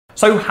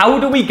So how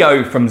do we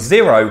go from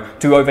zero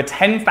to over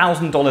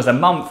 $10,000 a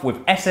month with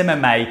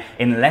SMMA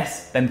in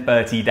less than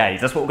 30 days?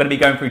 That's what we're going to be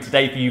going through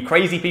today for you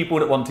crazy people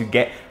that want to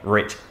get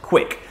rich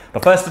quick.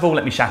 But first of all,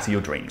 let me shatter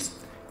your dreams.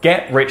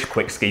 Get rich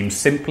quick schemes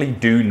simply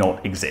do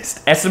not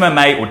exist.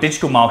 SMMA or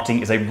digital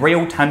marketing is a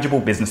real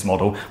tangible business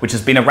model which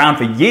has been around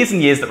for years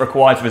and years that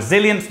requires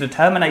resilience,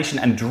 determination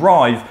and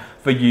drive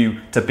for you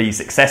to be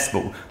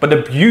successful. But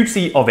the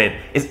beauty of it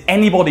is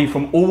anybody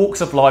from all walks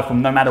of life,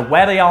 from no matter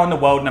where they are in the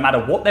world, no matter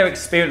what their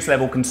experience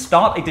level, can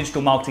start a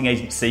digital marketing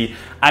agency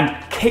and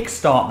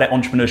kickstart their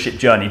entrepreneurship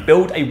journey,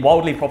 build a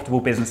wildly profitable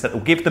business that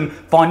will give them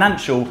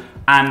financial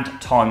and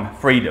time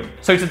freedom.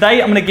 So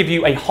today I'm going to give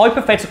you a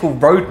hypothetical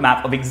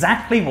roadmap of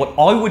exactly what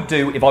I would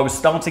do if I was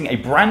starting a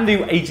brand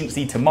new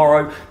agency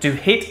tomorrow to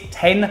hit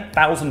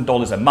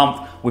 $10,000 a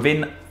month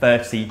within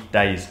 30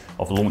 days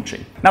of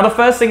launching. Now, the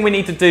first thing we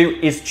need to do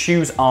is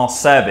choose our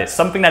service,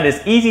 something that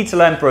is easy to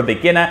learn for a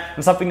beginner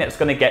and something that's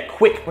going to get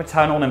quick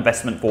return on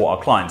investment for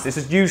our clients. This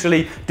is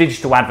usually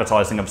digital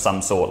advertising of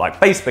some sort, like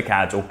Facebook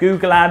ads or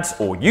Google ads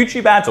or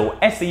YouTube ads or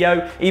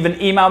SEO,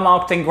 even email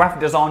marketing,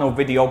 graphic design or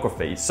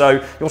videography.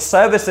 So your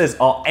services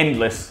are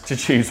endless to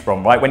choose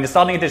from, right? When you're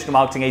starting a digital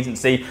marketing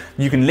agency,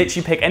 you can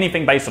literally pick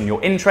anything based on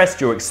your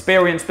interest, your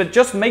experience, but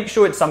just make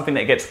sure it's something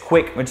that gets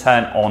quick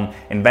return on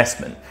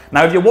investment.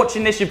 Now, if you're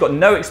watching this, you've got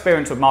no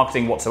experience with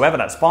marketing whatsoever,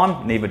 that's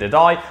fine, neither did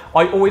I.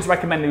 I always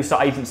recommend new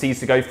start agencies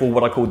to go for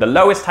what I call the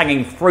lowest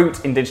hanging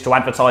fruit in digital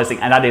advertising,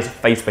 and that is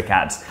Facebook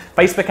ads.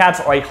 Facebook ads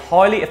are a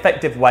highly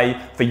effective way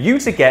for you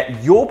to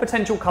get your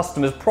potential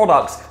customers'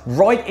 products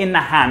right in the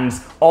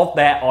hands of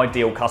their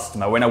ideal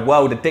customer. We're in a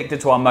world addicted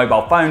to our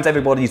mobile phones,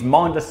 everybody's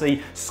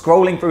mindlessly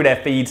scrolling through their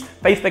feeds.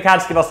 Facebook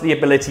ads give us the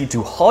ability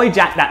to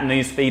hijack that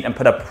news feed and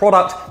put a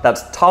product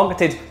that's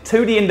targeted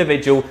to the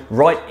individual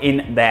right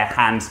in their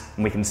hands,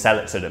 and we can sell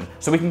it to them.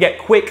 So we can get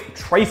quick,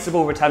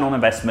 traceable return on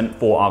investment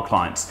for our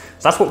clients.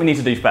 So that's what we need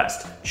to do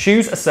first.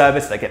 Choose a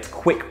service that gets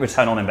quick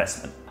return on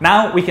investment.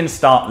 Now we can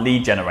start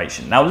lead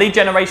generation. Now, lead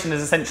generation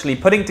is essentially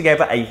putting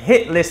together a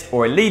hit list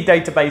or a lead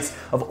database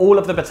of all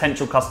of the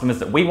potential customers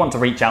that we want to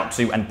reach out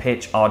to and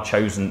pitch our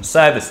chosen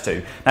service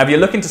to. Now, if you're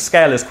looking to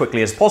scale as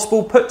quickly as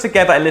possible, put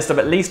together a list of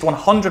at least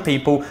 100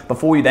 people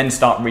before you then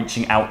start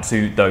reaching out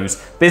to those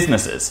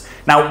businesses.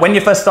 Now, when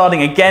you're first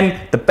starting,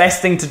 again, the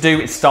best thing to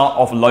do is start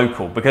off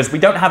local, because we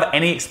don't have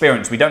any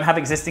experience. We don't have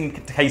existing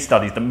case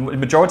studies. The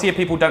majority of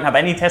people don't have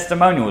any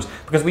testimonials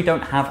because we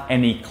don't have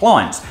any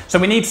clients. So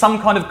we need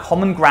some kind of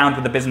common ground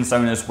with the business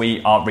owners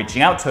we are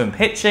reaching out to and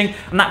pitching,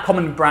 and that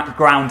common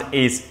ground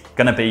is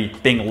going to be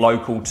being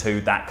local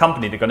to that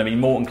company. They're going to be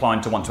more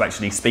inclined to want to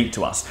actually speak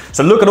to us.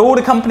 So look at all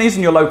the companies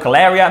in your local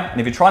area, and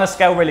if you're trying to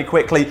scale really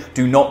quickly,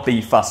 do not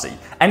be fussy.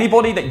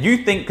 Anybody that you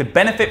think could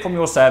benefit from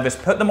your service,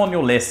 put them on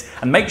your list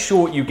and make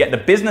sure you get the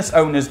business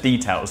owner's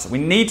details. We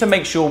need to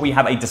make sure we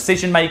have a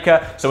decision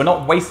maker, so we're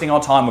not wasting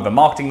our time with a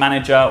marketing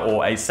manager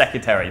or a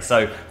secretary.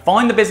 So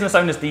find the business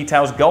owner's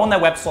details, go on their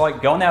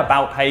website, go on their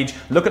about page,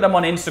 look at them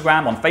on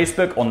Instagram, on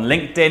Facebook, on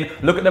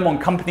LinkedIn, look at them on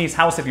Companies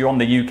House if you're on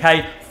the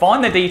UK,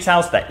 find their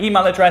details, their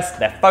email address,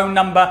 their phone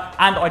number,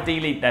 and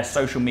ideally their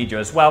social media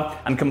as well,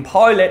 and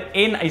compile it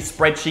in a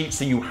spreadsheet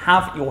so you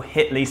have your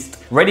hit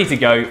list ready to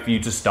go for you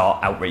to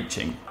start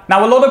outreaching.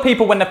 Now, a lot of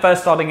people, when they're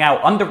first starting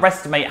out,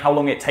 underestimate how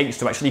long it takes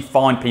to actually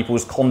find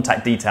people's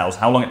contact details,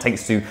 how long it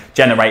takes to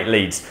generate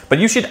leads. But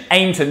you should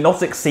aim to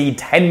not exceed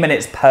 10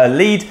 minutes per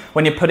lead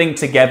when you're putting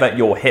together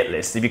your hit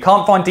list. If you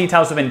can't find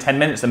details within 10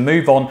 minutes, then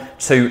move on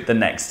to the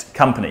next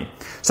company.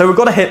 So we've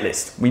got a hit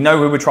list. We know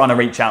who we're trying to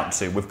reach out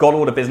to. We've got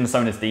all the business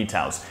owners'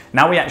 details.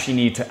 Now we actually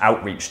need to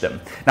outreach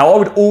them. Now, I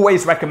would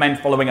always recommend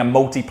following a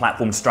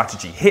multi-platform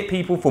strategy. Hit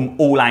people from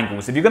all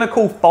angles. If you're going to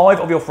call 5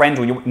 of your friends,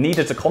 or you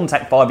needed to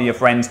contact 5 of your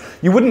friends,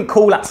 you wouldn't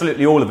call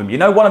absolutely all of them. You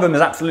know, one of them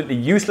is absolutely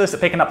useless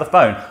at picking up the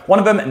phone. One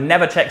of them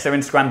never checks their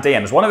Instagram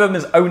DMs. One of them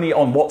is only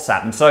on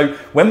WhatsApp. And so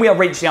when we are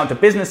reaching out to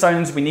business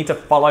owners, we need to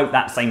follow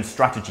that same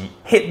strategy.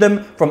 Hit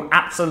them from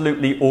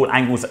absolutely all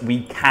angles that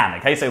we can.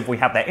 Okay, so if we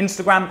have their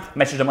Instagram,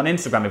 message them on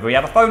Instagram. If we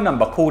have a phone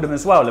number, call them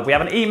as well. If we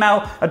have an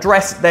email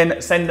address,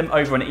 then send them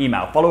over an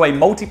email. Follow a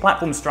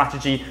multi-platform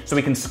strategy so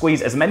we can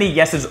squeeze as many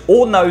yeses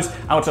or nos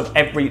out of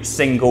every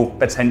single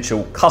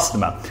potential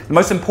customer. The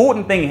most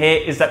important thing here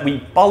is that we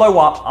follow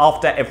up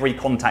after every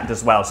contact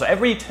as well. So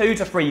every 2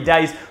 to 3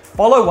 days,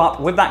 follow up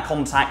with that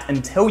contact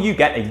until you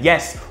get a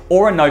yes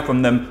or a no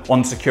from them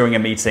on securing a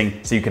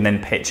meeting, so you can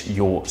then pitch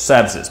your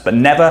services. But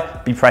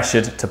never be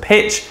pressured to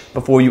pitch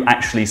before you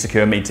actually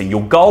secure a meeting.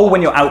 Your goal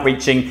when you're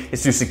outreaching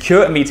is to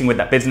secure a meeting with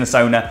that business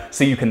owner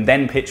so you can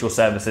then pitch your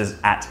services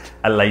at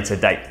a later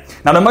date.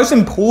 Now, the most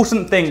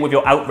important thing with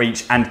your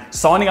outreach and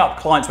signing up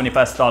clients when you're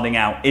first starting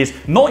out is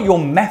not your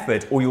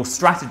method or your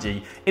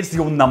strategy, it's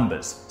your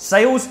numbers.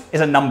 Sales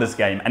is a numbers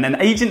game, and an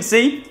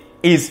agency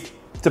is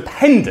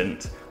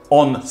dependent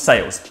on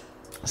sales.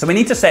 So we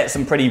need to set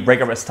some pretty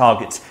rigorous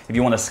targets if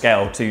you want to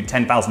scale to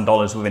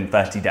 $10,000 within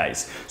 30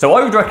 days. So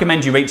I would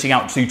recommend you reaching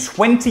out to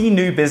 20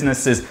 new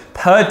businesses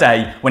per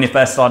day when you're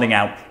first starting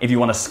out if you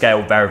want to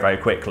scale very, very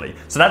quickly.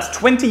 So that's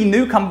 20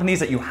 new companies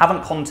that you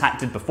haven't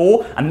contacted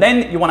before, and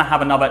then you want to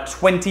have another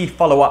 20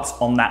 follow-ups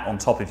on that on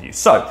top of you.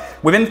 So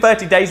within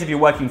 30 days, if you're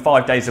working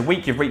 5 days a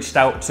week, you've reached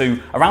out to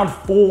around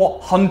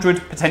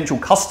 400 potential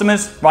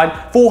customers,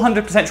 right?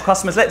 400 potential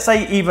customers, let's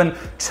say even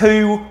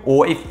 2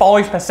 or if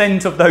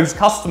 5% of those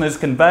customers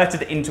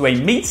converted into a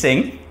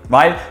meeting,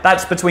 right?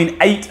 That's between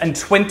 8 and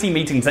 20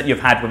 meetings that you've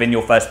had within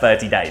your first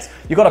 30 days.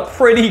 You've got a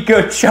pretty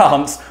good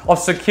chance of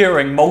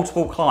securing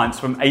multiple clients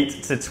from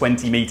 8 to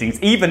 20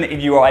 meetings, even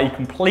if you are a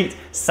complete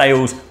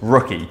sales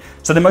rookie.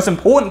 So the most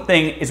important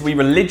thing is we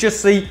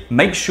religiously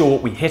make sure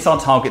we hit our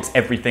targets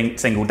every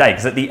single day.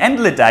 Because at the end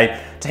of the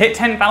day, to hit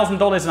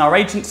 $10,000 in our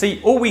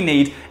agency, all we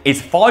need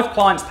is 5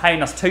 clients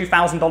paying us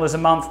 $2,000 a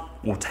month,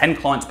 or 10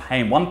 clients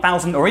paying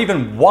 $1,000, or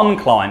even 1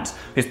 client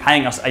who's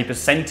paying us a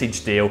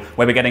percentage deal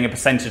where we're getting a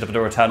percentage of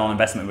the return on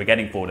investment we're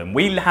getting for them.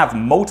 We have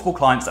multiple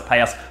clients that pay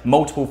us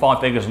multiple 5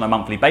 figures on a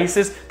monthly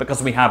basis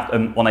because we have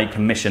them on a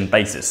commission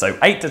basis. So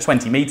 8 to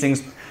 20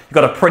 meetings, you've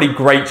got a pretty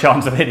great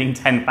chance of hitting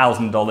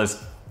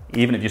 $10,000,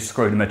 even if you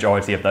screw the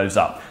majority of those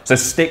up. So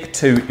stick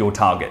to your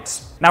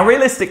targets. Now,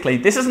 realistically,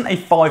 this isn't a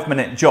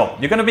 5-minute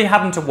job. You're going to be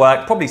having to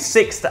work probably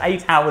 6 to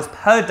 8 hours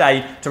per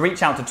day to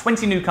reach out to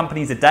 20 new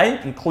companies a day,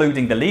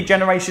 including the lead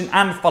generation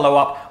and follow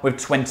up with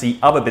 20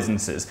 other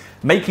businesses,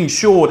 making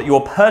sure that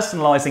you're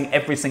personalizing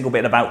every single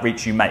bit of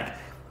outreach you make.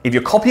 If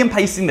you're copy and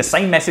pasting the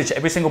same message to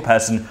every single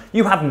person,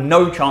 you have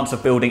no chance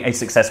of building a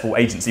successful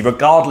agency,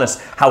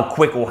 regardless how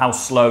quick or how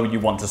slow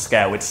you want to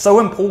scale. It's so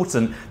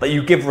important that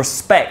you give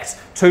respect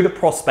to the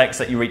prospects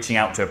that you're reaching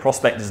out to. A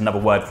prospect is another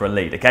word for a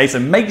lead, okay? So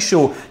make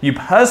sure you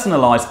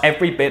personalize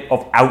every bit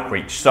of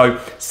outreach.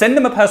 So send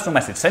them a personal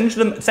message, send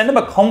them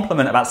a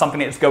compliment about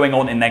something that's going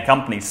on in their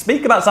company.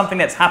 Speak about something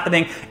that's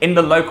happening in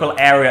the local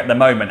area at the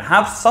moment.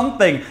 Have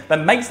something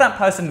that makes that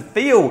person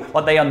feel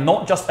like they are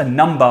not just a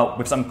number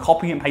with some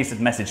copy and pasted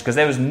message, because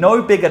there is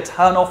no bigger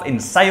turnoff in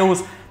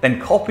sales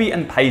than copy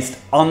and paste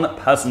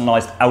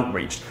unpersonalized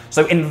outreach.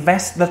 So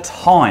invest the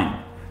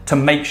time to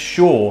make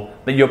sure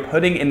that you're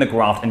putting in the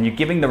graft and you're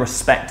giving the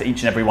respect to each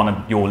and every one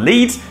of your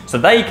leads so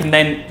they can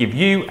then give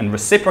you and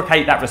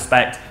reciprocate that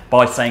respect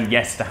by saying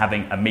yes to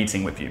having a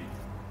meeting with you.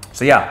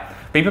 So yeah,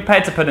 be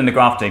prepared to put in the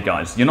graft here,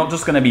 guys. You're not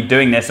just going to be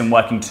doing this and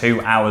working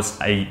 2 hours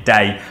a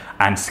day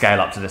and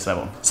scale up to this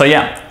level. So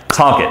yeah,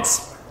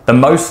 targets. The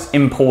most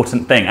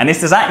important thing, and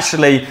this is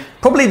actually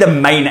probably the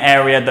main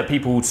area that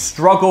people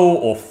struggle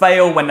or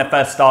fail when they're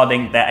first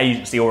starting their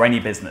agency or any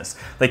business.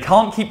 They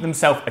can't keep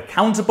themselves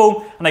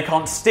accountable and they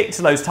can't stick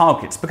to those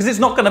targets because it's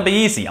not going to be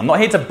easy. I'm not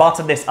here to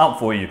butter this up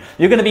for you.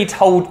 You're going to be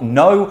told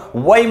no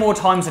way more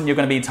times than you're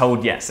going to be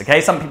told yes,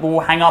 okay? Some people will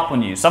hang up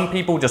on you. Some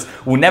people just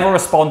will never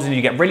respond and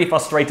you get really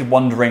frustrated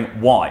wondering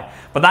why.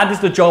 But that is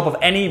the job of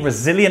any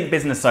resilient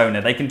business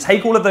owner. They can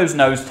take all of those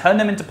no's, turn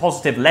them into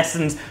positive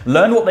lessons,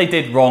 learn what they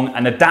did wrong,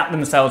 and adapt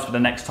themselves for the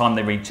next time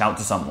they reach out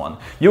to someone.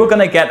 You're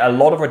going to get a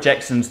lot of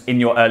rejections in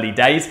your early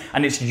days,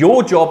 and it's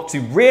your job to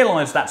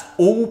realize that's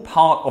all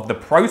part of the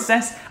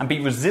process and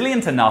be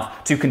resilient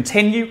enough to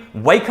continue,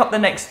 wake up the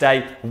next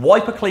day,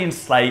 wipe a clean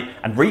slate,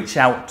 and reach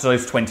out to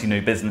those 20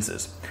 new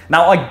businesses.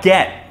 Now, I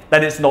get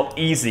that it's not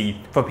easy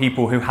for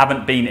people who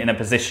haven't been in a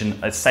position,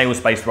 a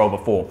sales-based role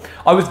before.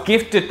 I was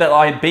gifted that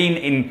I had been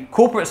in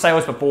corporate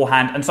sales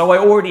beforehand, and so I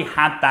already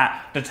had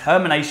that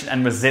determination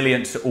and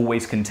resilience to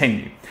always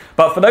continue.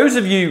 But for those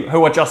of you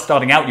who are just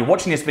starting out, you're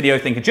watching this video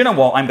thinking, do you know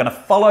what, I'm gonna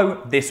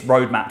follow this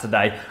roadmap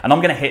today, and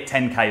I'm gonna hit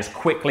 10K as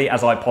quickly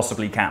as I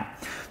possibly can.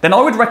 Then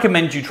I would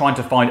recommend you trying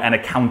to find an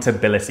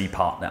accountability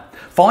partner.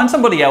 Find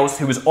somebody else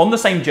who is on the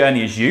same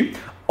journey as you,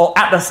 or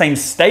at the same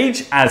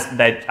stage as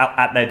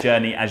their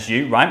journey as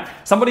you, right?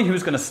 Somebody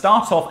who's going to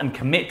start off and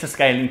commit to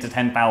scaling to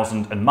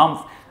 10,000 a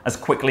month as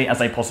quickly as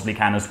they possibly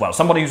can as well.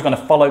 Somebody who's going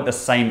to follow the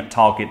same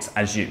targets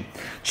as you.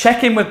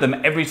 Check in with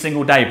them every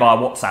single day via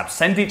WhatsApp.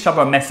 Send each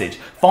other a message.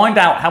 Find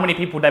out how many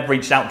people they've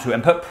reached out to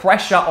and put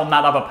pressure on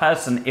that other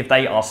person if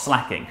they are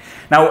slacking.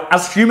 Now,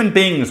 as human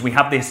beings, we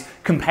have this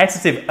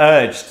competitive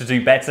urge to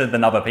do better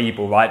than other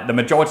people, right? The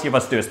majority of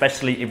us do,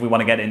 especially if we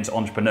want to get into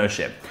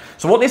entrepreneurship.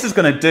 So what this is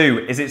going to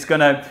do is it's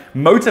going to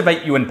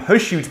motivate you and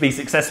push you to be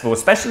successful,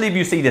 especially if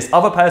you see this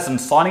other person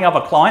signing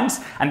other clients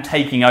and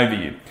taking over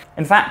you.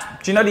 In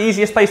fact, do you know the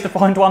easiest place to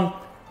find one?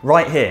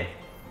 Right here.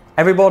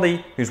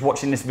 Everybody who's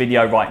watching this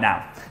video right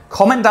now,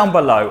 comment down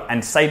below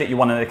and say that you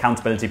want an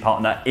accountability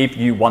partner if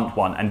you want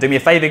one. And do me a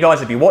favor,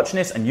 guys, if you're watching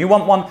this and you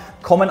want one,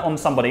 comment on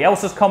somebody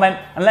else's comment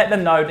and let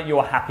them know that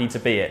you're happy to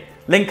be it.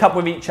 Link up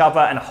with each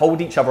other and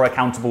hold each other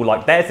accountable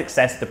like their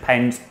success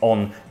depends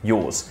on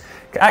yours.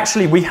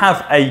 Actually, we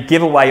have a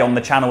giveaway on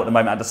the channel at the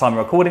moment at the time of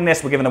recording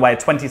this. We're giving away a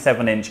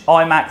 27-inch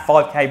iMac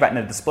 5K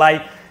Retina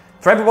display.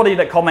 For everybody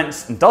that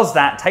comments and does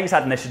that, takes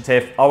that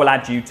initiative, I will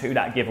add you to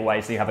that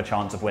giveaway so you have a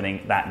chance of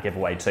winning that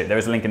giveaway too. There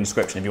is a link in the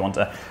description if you want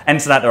to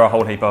enter that. There are a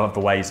whole heap of other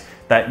ways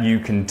that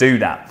you can do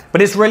that.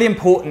 But it's really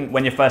important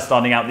when you're first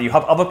starting out that you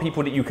have other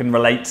people that you can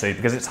relate to,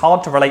 because it's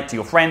hard to relate to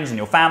your friends and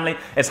your family.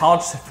 It's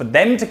hard for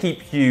them to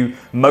keep you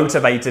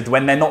motivated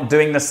when they're not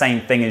doing the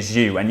same thing as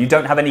you and you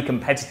don't have any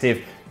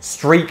competitive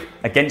streak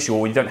against you,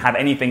 or you don't have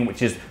anything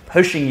which is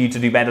pushing you to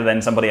do better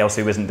than somebody else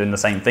who isn't doing the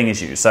same thing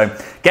as you. So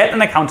get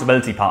an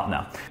accountability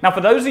partner. Now,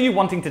 for those of you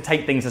wanting to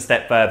take things a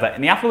step further,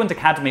 in the Affluent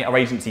Academy, our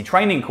agency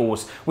training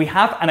course, we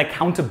have an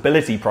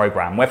accountability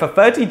program where for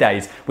 30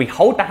 days, we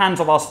hold the hands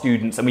of our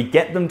students and we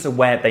get them to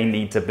where they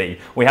need to be.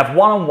 We have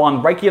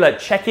one-on-one regular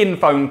check-in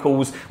phone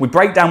calls. We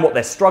break down what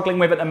they're struggling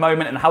with at the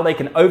moment and how they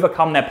can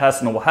overcome their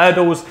personal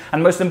hurdles.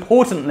 And most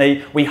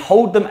importantly, we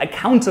hold them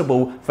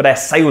accountable for their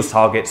sales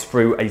targets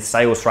through a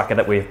sales tracker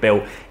that we've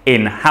built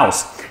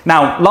in-house.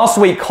 Now, last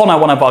week, Connor,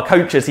 one of our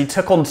coaches, he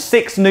took on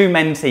 6 new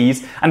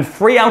mentees, and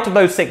 3 out of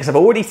those 6 have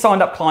already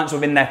signed up clients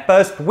within their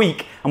first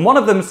week, and one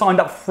of them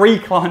signed up 3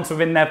 clients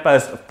within their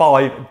first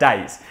 5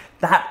 days.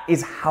 That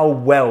is how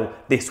well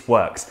this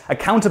works.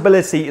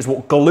 Accountability is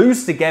what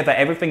glues together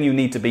everything you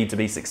need to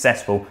be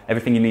successful,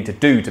 everything you need to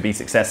do to be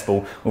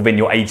successful within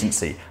your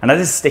agency. And that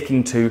is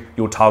sticking to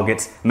your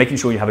targets, making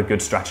sure you have a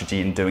good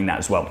strategy in doing that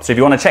as well. So if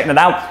you want to check that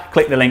out,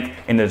 click the link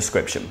in the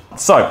description.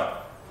 So,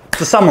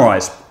 to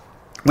summarize,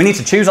 we need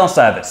to choose our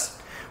service.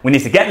 We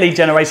need to get lead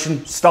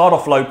generation, start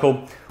off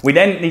local. We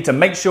then need to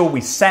make sure we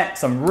set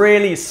some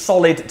really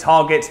solid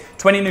targets,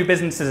 20 new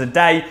businesses a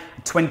day,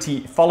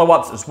 20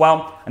 follow-ups as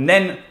well. And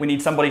then we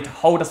need somebody to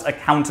hold us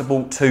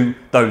accountable to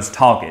those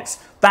targets.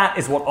 That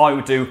is what I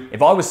would do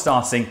if I was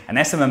starting an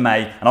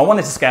SMMA and I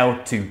wanted to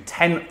scale to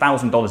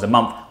 $10,000 a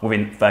month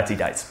within 30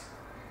 days.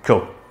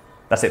 Cool.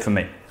 That's it from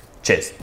me. Cheers.